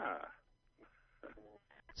 Ah.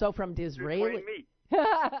 So from Disraeli.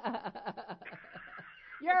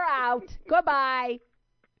 You're out. Goodbye.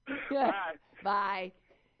 Bye. Bye.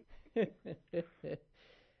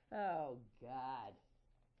 Oh, God.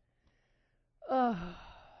 Oh.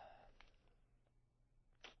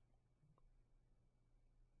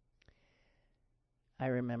 I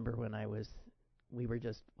remember when we were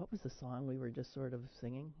just, what was the song we were just sort of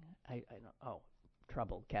singing? I know.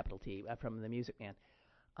 Trouble, capital T, from the Music Man.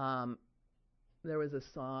 There was a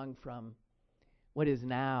song from what is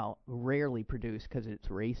now rarely produced because it's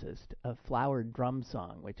racist, a Flower Drum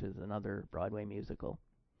Song, which is another Broadway musical.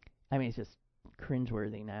 I mean, it's just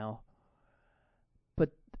cringeworthy now. But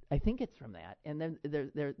I think it's from that. And then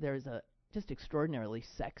there's a just extraordinarily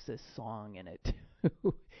sexist song in it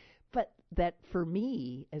too. But that for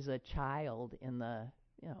me as a child in the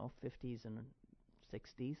 50s and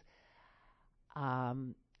 60s,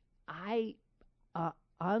 I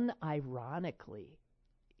unironically,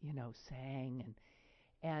 sang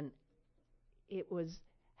and it was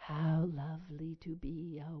how lovely to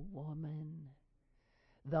be a woman.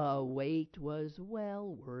 The wait was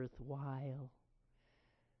well worthwhile.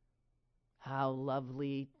 How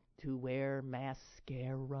lovely to wear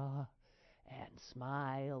mascara and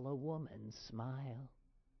smile a woman's smile.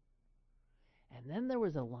 And then there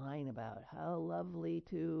was a line about how lovely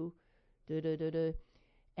to da-da-da-da,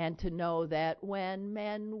 and to know that when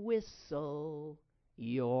men whistle,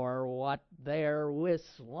 you're what they're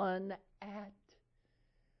whistling at.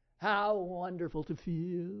 How wonderful to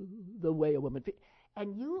feel the way a woman feels.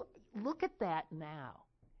 And you look at that now,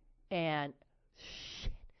 and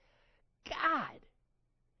shit, God.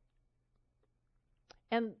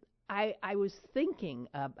 And I was thinking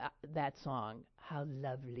about that song, How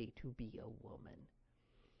Lovely to Be a Woman,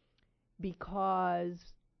 because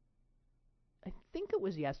I think it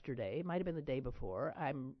was yesterday, it might have been the day before,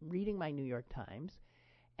 I'm reading my New York Times,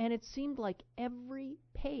 and it seemed like every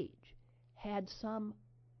page had some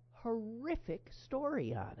horrific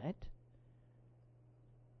story on it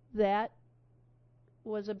that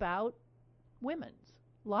was about women's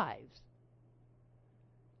lives.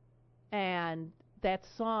 And that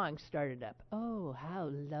song started up, oh,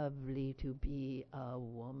 how lovely to be a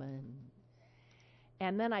woman.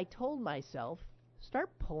 And then I told myself,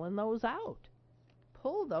 start pulling those out.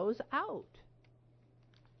 Pull those out.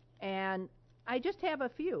 And I just have a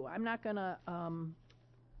few. I'm not going to...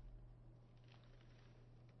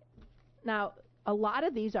 Now, a lot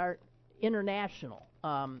of these are international.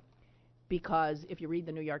 Because if you read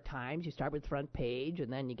the New York Times, you start with front page,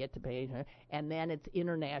 and then you get to page, and then it's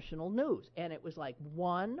international news. And it was like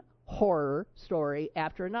one horror story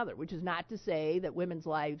after another, which is not to say that women's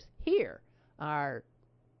lives here are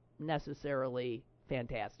necessarily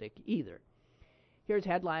fantastic either. Here's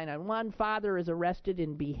headline on one: father is arrested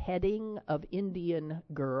in beheading of Indian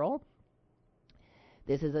girl.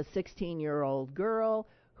 This is a 16-year-old girl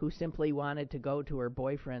who simply wanted to go to her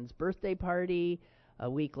boyfriend's birthday party. A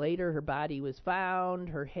week later, her body was found.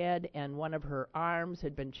 Her head and one of her arms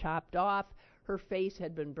had been chopped off. Her face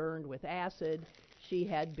had been burned with acid. She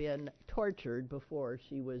had been tortured before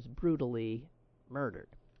she was brutally murdered.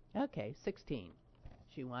 Okay, 16.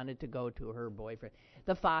 She wanted to go to her boyfriend.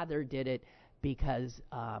 The father did it because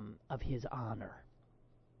of his honor.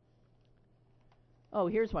 Oh,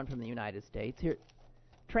 here's one from the United States. Here,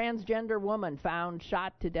 transgender woman found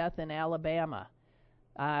shot to death in Alabama.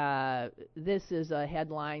 This is a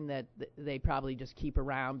headline that they probably just keep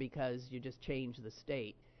around because you just change the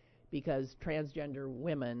state. Because transgender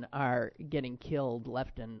women are getting killed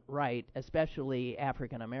left and right, especially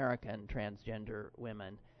African American transgender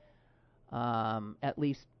women. At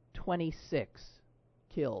least 26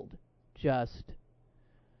 killed just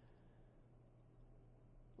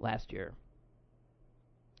last year.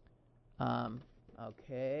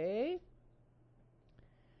 Okay.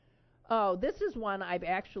 Oh, this is one I've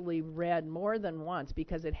actually read more than once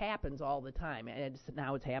because it happens all the time. And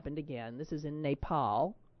now it's happened again. This is in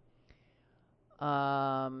Nepal.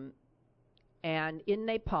 And in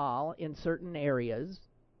Nepal, in certain areas,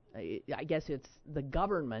 I guess it's the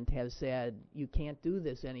government has said you can't do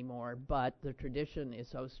this anymore, but the tradition is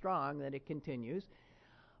so strong that it continues.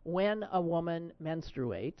 When a woman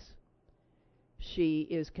menstruates, she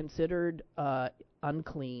is considered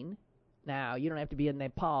unclean. Now, you don't have to be in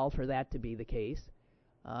Nepal for that to be the case.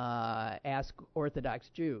 Ask Orthodox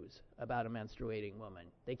Jews about a menstruating woman.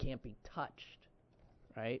 They can't be touched,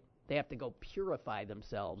 right? They have to go purify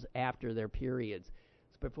themselves after their periods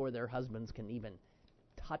before their husbands can even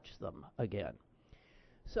touch them again.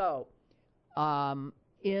 So,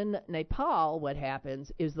 in Nepal, what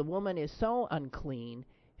happens is the woman is so unclean,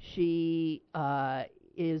 she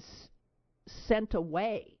is sent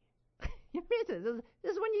away. This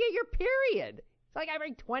is when you get your period. It's like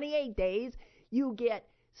every 28 days you get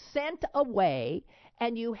sent away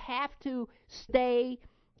and you have to stay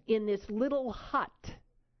in this little hut.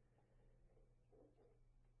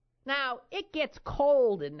 Now, it gets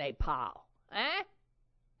cold in Nepal.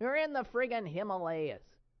 You're in the friggin' Himalayas.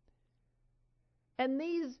 And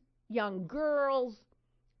these young girls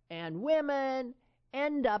and women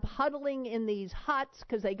end up huddling in these huts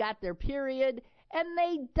because they got their period, and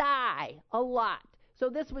they die a lot. So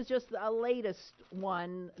this was just a latest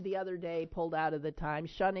one the other day, pulled out of the Times.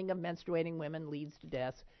 Shunning of menstruating women leads to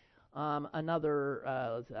death.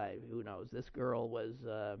 Another, who knows? This girl was,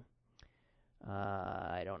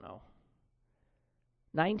 I don't know.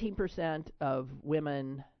 19% of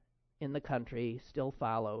women in the country still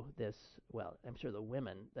follow this. Well, I'm sure the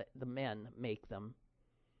women, the men make them.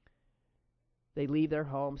 They leave their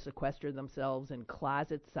homes, sequester themselves in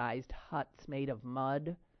closet-sized huts made of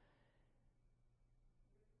mud.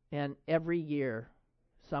 And every year,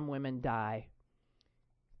 some women die,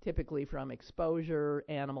 typically from exposure,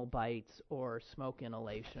 animal bites, or smoke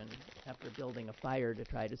inhalation after building a fire to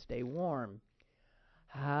try to stay warm.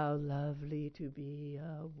 How lovely to be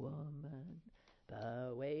a woman.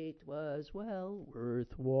 The wait was well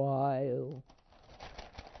worthwhile.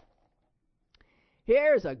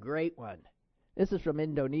 Here's a great one. This is from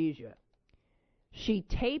Indonesia. She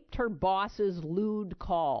taped her boss's lewd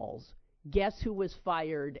calls. Guess who was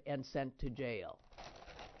fired and sent to jail?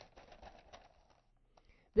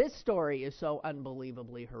 This story is so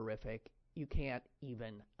unbelievably horrific, you can't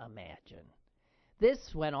even imagine.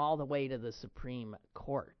 This went all the way to the Supreme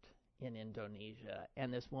Court in Indonesia,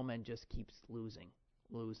 and this woman just keeps losing.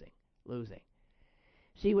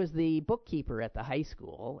 She was the bookkeeper at the high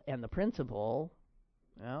school, and the principal,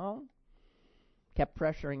 kept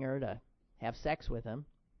pressuring her to have sex with him.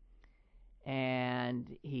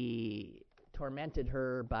 And he tormented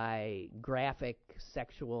her by graphic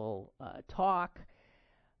sexual talk.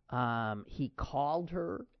 He called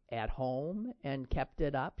her at home and kept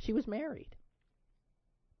it up. She was married.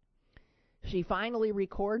 She finally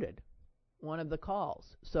recorded one of the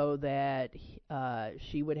calls so that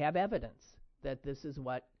she would have evidence that this is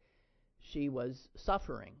what she was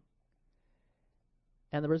suffering.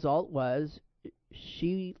 And the result was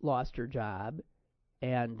she lost her job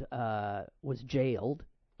and was jailed,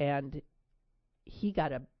 and he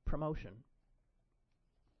got a promotion.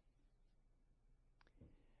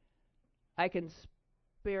 I can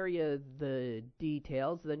spare you the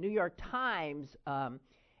details. The New York Times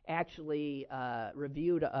actually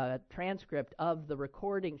reviewed a transcript of the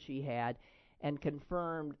recording she had and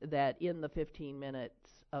confirmed that in the 15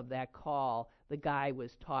 minutes of that call, the guy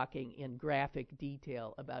was talking in graphic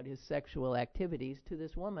detail about his sexual activities to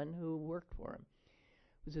this woman who worked for him.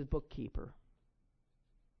 It was his bookkeeper.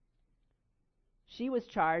 She was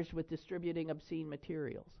charged with distributing obscene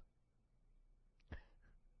materials.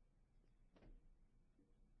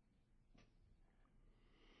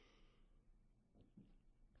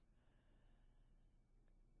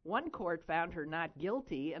 One court found her not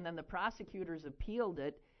guilty, and then the prosecutors appealed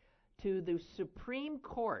it to the Supreme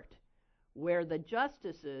Court, where the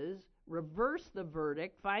justices reversed the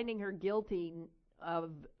verdict, finding her guilty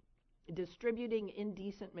of distributing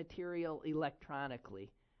indecent material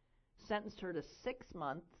electronically, sentenced her to 6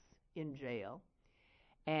 months in jail,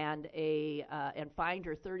 and fined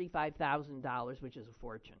her $35,000, which is a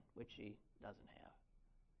fortune, which she doesn't have.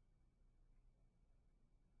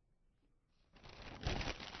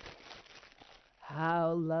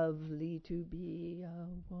 How lovely to be a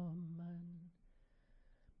woman.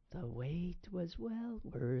 The wait was well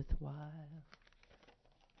worthwhile.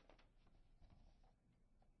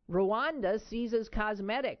 Rwanda seizes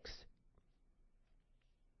cosmetics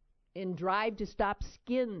in drive to stop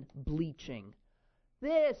skin bleaching.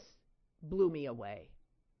 This blew me away.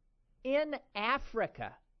 In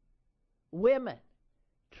Africa, women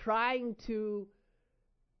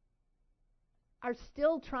are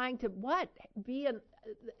still trying to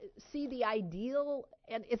see the ideal,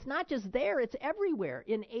 and it's not just there, it's everywhere.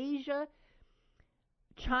 In Asia,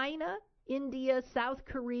 China, India, South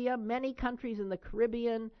Korea, many countries in the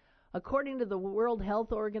Caribbean. According to the World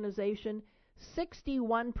Health Organization,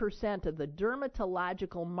 61% of the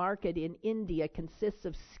dermatological market in India consists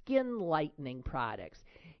of skin lightening products.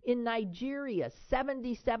 In Nigeria,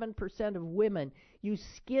 77% of women use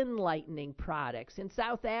skin lightening products. In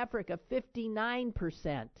South Africa,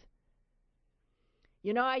 59%.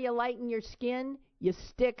 You know how you lighten your skin? You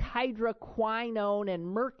stick hydroquinone and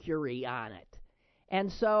mercury on it.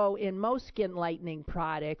 And so in most skin lightening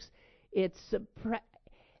products, they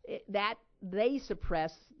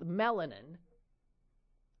suppress the melanin.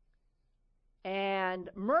 And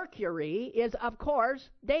mercury is, of course,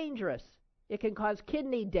 dangerous. It can cause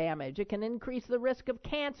kidney damage. It can increase the risk of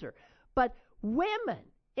cancer. But women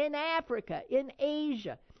in Africa, in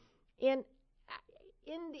Asia, in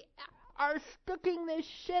India, are sticking this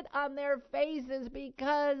shit on their faces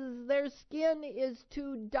because their skin is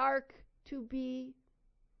too dark to be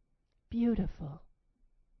beautiful.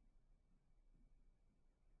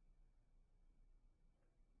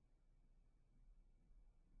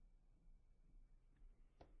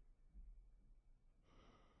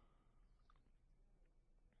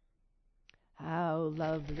 How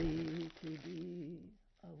lovely to be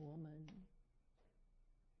a woman.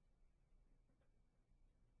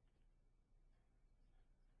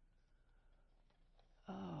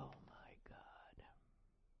 Oh my God.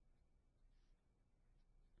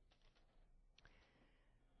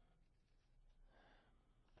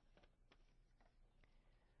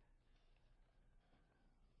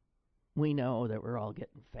 We know that we're all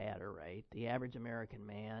getting fatter, right? The average American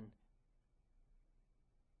man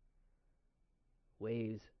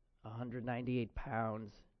weighs 198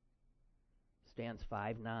 pounds, stands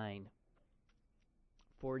 5'9",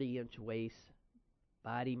 40-inch waist,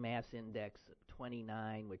 body mass index of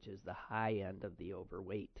 29, which is the high end of the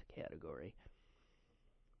overweight category.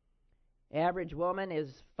 Average woman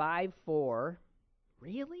is 5'4",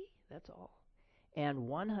 really? That's all. And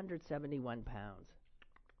 171 pounds,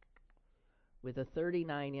 with a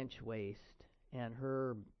 39-inch waist, and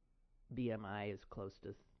her BMI is close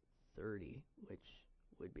to 30, which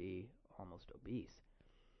would be almost obese.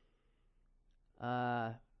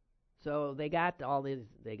 So they got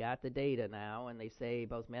the data now, and they say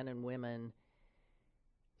both men and women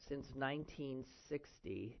since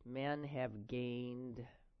 1960, men have gained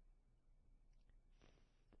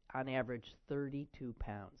on average 32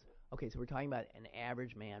 pounds. Okay, so we're talking about an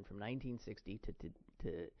average man from 1960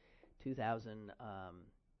 to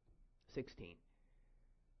 2016.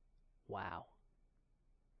 Wow.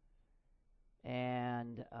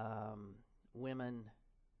 And women,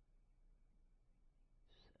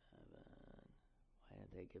 why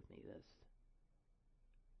did they give me this?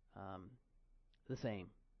 The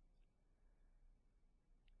same.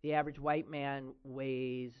 The average white man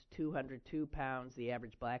weighs 202 pounds, the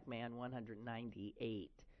average black man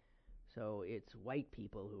 198. So it's white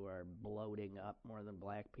people who are bloating up more than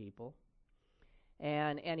black people.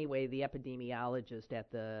 And anyway, the epidemiologist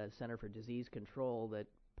at the Center for Disease Control that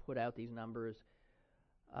put out these numbers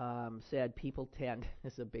said people tend,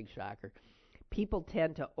 this is a big shocker, people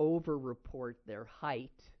tend to over-report their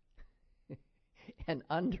height and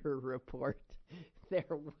under-report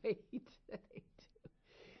their weight.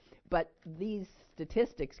 But these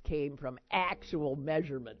statistics came from actual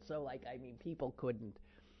measurements. So, people couldn't,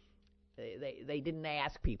 they didn't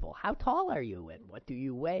ask people, how tall are you and what do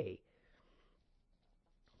you weigh?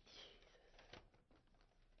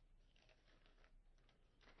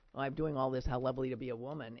 Well, I'm doing all this, how lovely to be a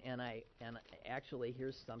woman, and actually,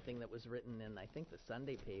 here's something that was written in, I think, the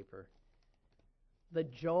Sunday paper. The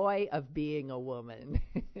joy of being a woman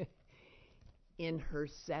in her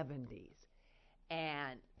 70s.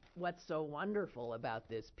 And what's so wonderful about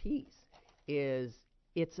this piece is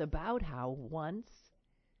it's about how once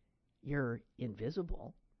you're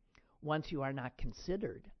invisible, once you are not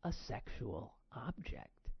considered a sexual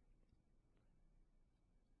object,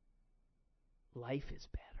 life is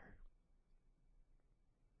better.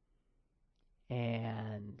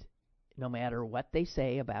 And no matter what they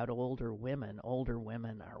say about older women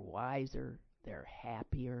are wiser, they're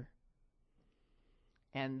happier.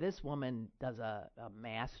 And this woman does a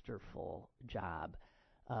masterful job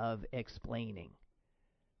of explaining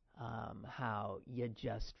how you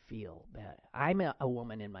just feel better. I'm a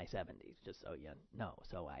woman in my 70s, just so you know,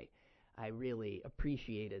 so I really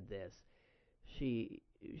appreciated this. She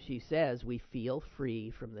says we feel free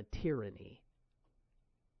from the tyranny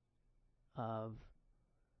of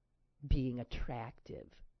being attractive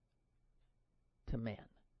to men.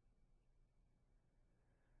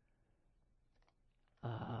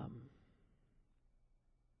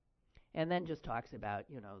 And then just talks about,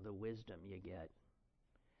 the wisdom you get.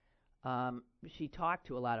 She talked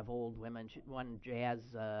to a lot of old women. One jazz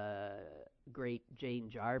great, Jane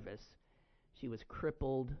Jarvis, she was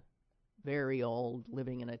crippled, very old,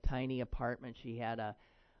 living in a tiny apartment. She had a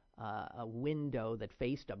window that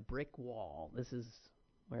faced a brick wall. This is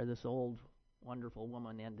where this old, wonderful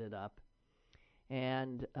woman ended up.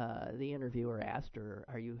 And the interviewer asked her,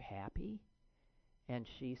 "Are you happy?" And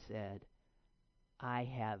she said, "I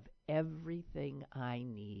have everything I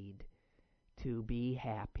need to be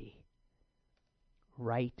happy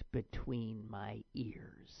right between my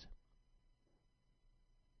ears."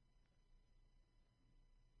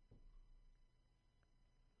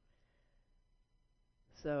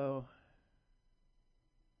 So,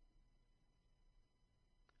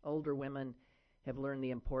 older women have learned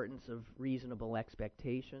the importance of reasonable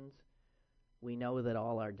expectations. We know that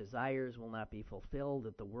all our desires will not be fulfilled,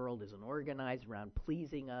 that the world isn't organized around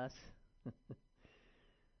pleasing us.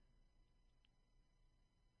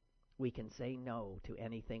 We can say no to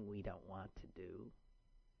anything we don't want to do.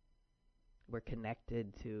 We're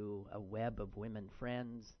connected to a web of women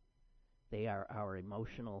friends. They are our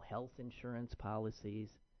emotional health insurance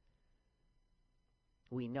policies.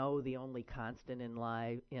 We know the only constant in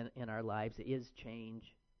our lives is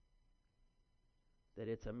change, that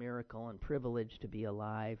it's a miracle and privilege to be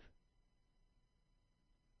alive.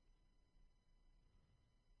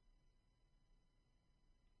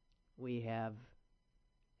 We have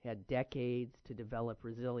had decades to develop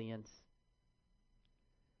resilience,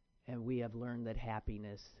 and we have learned that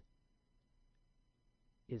happiness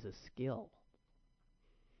is a skill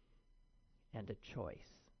and a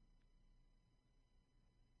choice.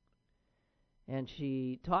 And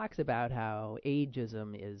she talks about how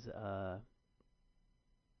ageism is a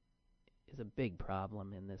big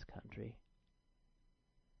problem in this country,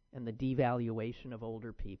 and the devaluation of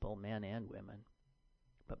older people, men and women,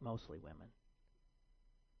 but mostly women.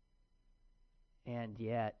 And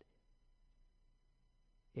yet,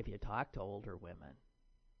 if you talk to older women,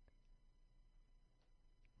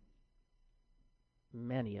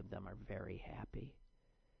 many of them are very happy.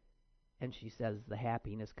 And she says the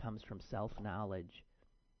happiness comes from self-knowledge,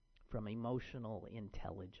 from emotional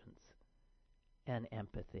intelligence, and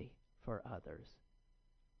empathy for others.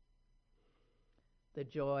 The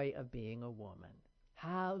joy of being a woman.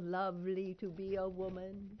 How lovely to be a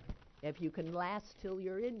woman, if you can last till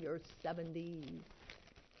you're in your 70s.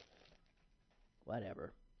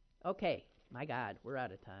 Whatever. Okay, my God, we're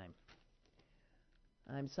out of time.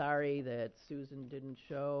 I'm sorry that Susan didn't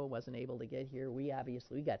show, wasn't able to get here. We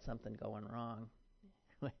got something going wrong.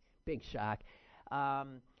 Big shock.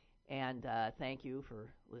 And thank you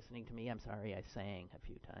for listening to me. I'm sorry I sang a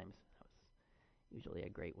few times. That was usually a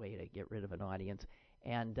great way to get rid of an audience.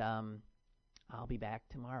 And I'll be back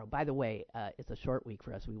tomorrow. By the way, it's a short week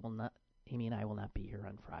for us. Amy and I will not be here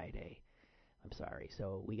on Friday. I'm sorry.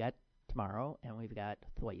 So we got tomorrow, and we've got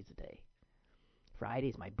Thursday.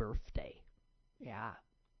 Friday's my birthday. Yeah.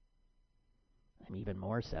 I'm even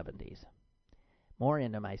more 70s. More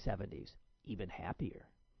into my 70s. Even happier.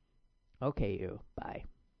 Okay, you. Bye.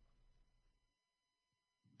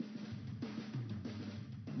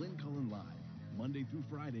 Lynn Cullen Live, Monday through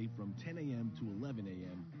Friday from 10 a.m. to 11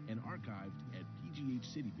 a.m. and archived at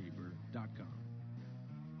pghcitypaper.com.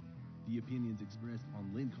 The opinions expressed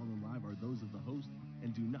on Lynn Cullen Live are those of the host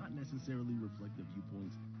and do not necessarily reflect the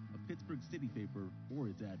viewpoints of Pittsburgh City Paper or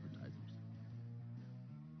its advertisers.